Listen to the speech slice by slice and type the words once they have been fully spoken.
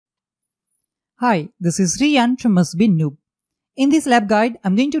Hi, this is Rian from Must Be Noob. In this lab guide,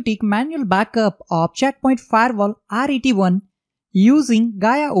 I'm going to take manual backup of Check Point Firewall R81 using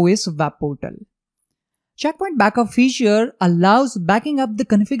Gaiaos web portal. Check Point backup feature allows backing up the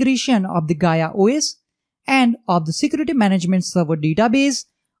configuration of the Gaiaos and of the security management server database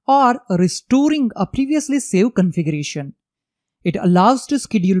or restoring a previously saved configuration. It allows to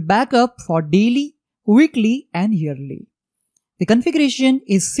schedule backup for daily, weekly, and yearly. The configuration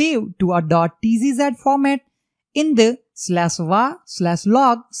is saved to a .tzz format in the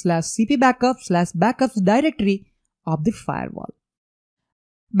 /var/log/cpbackup/backups directory of the firewall.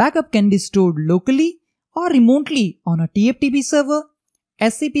 Backup can be stored locally or remotely on a TFTP server,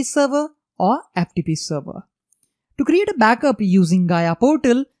 SCP server, or FTP server. To create a backup using Gaia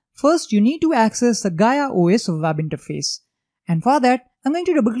portal, first you need to access the Gaiaos web interface. And for that, I'm going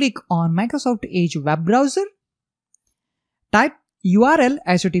to double click on Microsoft Edge web browser. Type URL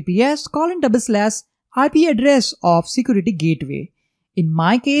https:// IP address of security gateway. In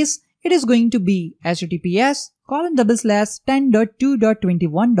my case, it is going to be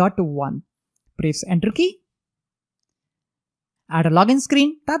https://10.2.21.1. Press enter key. At a login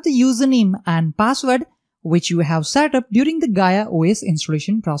screen, type the username and password which you have set up during the Gaiaos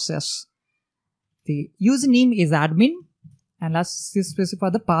installation process. The username is admin, and let's specify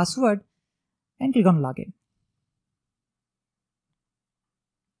the password and click on login.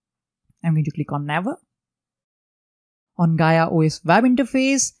 I'm going to click on Never. On Gaiaos web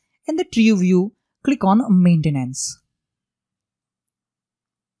interface, in the tree view, click on Maintenance.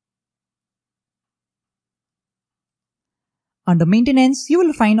 Under Maintenance, you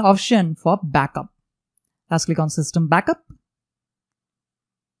will find option for Backup. Let's click on System Backup.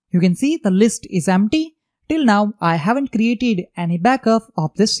 You can see the list is empty. Till now, I haven't created any backup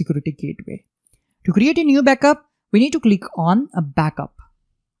of this security gateway. To create a new backup, we need to click on a Backup.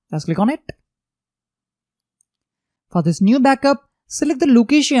 Let's click on it. For this new backup, select the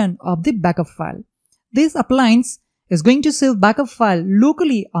location of the backup file. This appliance is going to save backup file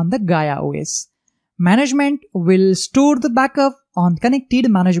locally on the Gaiaos. Management will store the backup on connected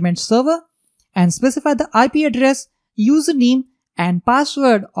management server and specify the IP address, username, and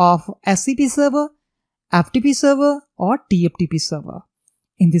password of SCP server, FTP server, or TFTP server.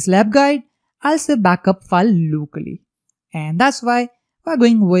 In this lab guide, I'll save backup file locally. And that's why we're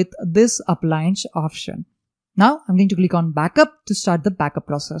going with this appliance option. Now I'm going to click on Backup to start the backup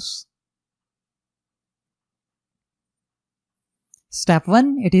process. Step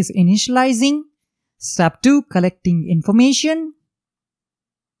 1, it is initializing. Step 2, collecting information.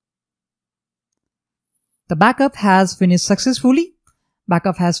 The backup has finished successfully.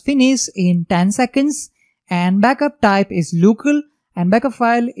 Backup has finished in 10 seconds and backup type is local and backup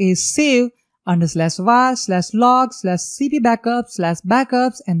file is saved under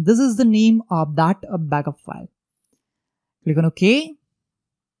 /var/log/cpbackup/backups, and this is the name of that backup file. Click on OK.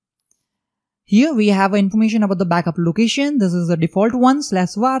 Here we have information about the backup location. This is the default one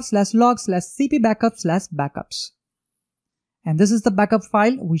 /var/log/cpbackup/backups. And this is the backup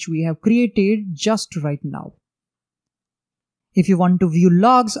file which we have created just right now. If you want to view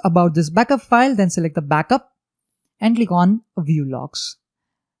logs about this backup file, then select the backup and click on View Logs.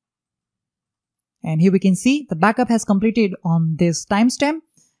 And here we can see the backup has completed on this timestamp.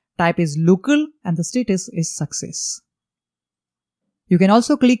 Type is local and the status is success. You can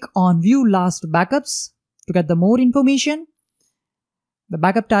also click on View Last Backups to get the more information. The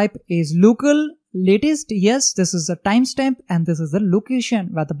backup type is local, latest, yes, this is the timestamp and this is the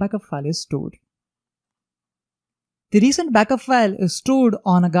location where the backup file is stored. The recent backup file is stored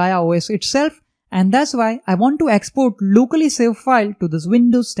on a Gaiaos itself, and that's why I want to export locally saved file to this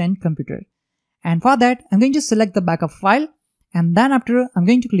Windows 10 computer. And for that, I'm going to select the backup file and then after I'm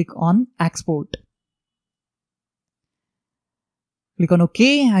going to click on Export. Click on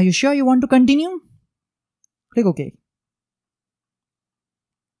OK. Are you sure you want to continue? Click OK.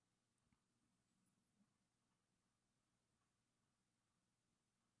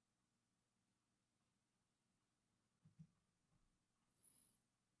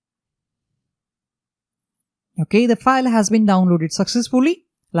 Okay, the file has been downloaded successfully.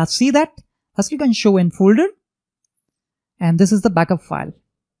 Let's see that. Let's click on Show in Folder. And this is the backup file.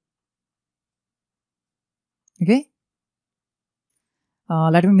 Okay.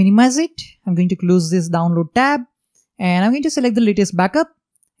 Let me minimize it. I'm going to close this download tab. And I'm going to select the latest backup.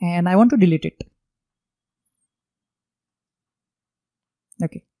 And I want to delete it.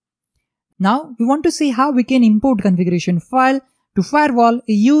 Okay. Now we want to see how we can import configuration file to Firewall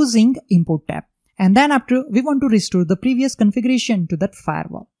using Import tab. And then after, we want to restore the previous configuration to that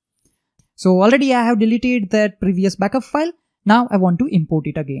firewall. So already I have deleted that previous backup file. Now I want to import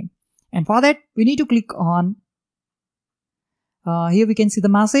it again. And for that, we need to click on, here we can see the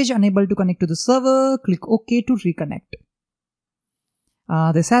message, unable to connect to the server, click OK to reconnect.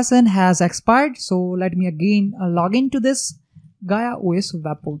 The session has expired, so let me again log into this Gaiaos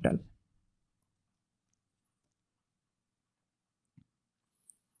web portal.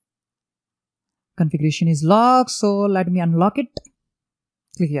 Configuration is locked, so let me unlock it.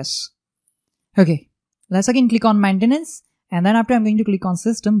 Click yes. Okay, let's again click on maintenance, and then after I'm going to click on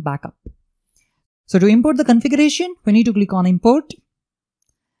system backup. So to import the configuration, we need to click on import.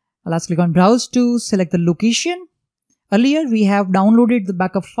 Let's click on browse to select the location. Earlier we have downloaded the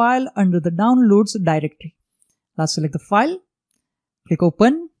backup file under the downloads directory. Let's select the file, click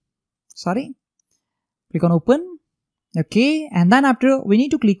open, click on open. Okay, and then after we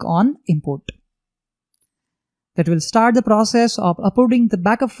need to click on import. That will start the process of uploading the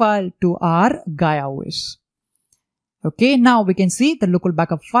backup file to our Gaiaos. Okay, now we can see the local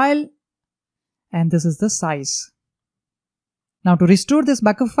backup file, and this is the size. Now to restore this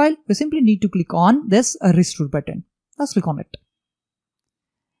backup file, we simply need to click on this restore button. Let's click on it.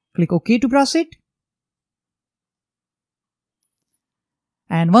 Click OK to proceed.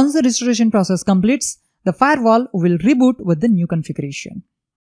 And once the restoration process completes, the firewall will reboot with the new configuration.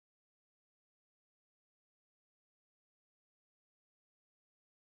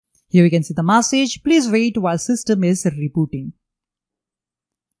 Here we can see the message, please wait while system is rebooting.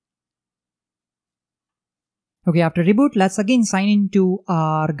 Okay, after reboot, let's again sign into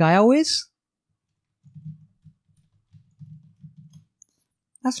our Gaiaos.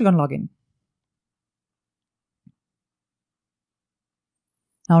 Let's click on login.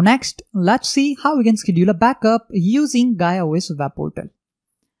 Now next, let's see how we can schedule a backup using Gaiaos web portal.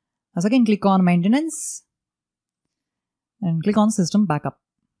 Let's again click on maintenance and click on system backup.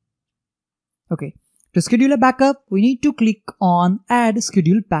 Okay, to schedule a backup, we need to click on add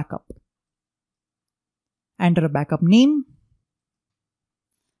schedule backup. Enter a backup name.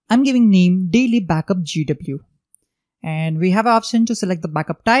 I'm giving name daily backup GW. And we have an option to select the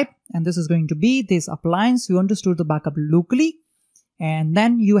backup type, and this is going to be this appliance. We want to store the backup locally. And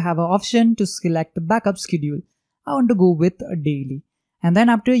then you have an option to select the backup schedule. I want to go with a daily. And then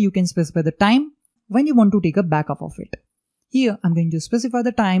after you can specify the time when you want to take a backup of it. Here I'm going to specify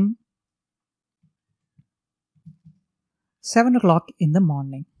the time 7 o'clock in the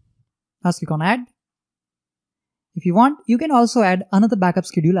morning. Let's click on add. If you want, you can also add another backup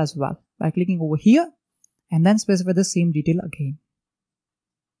schedule as well by clicking over here and then specify the same detail again.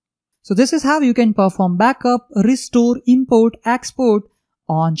 So this is how you can perform backup, restore, import, export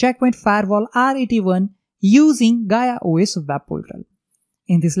on Check Point Firewall R81 using Gaiaos web portal.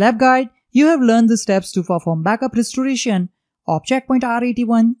 In this lab guide, you have learned the steps to perform backup restoration of Check Point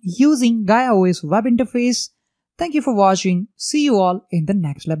R81 using Gaiaos web interface. Thank you for watching. See you all in the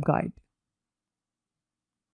next lab guide.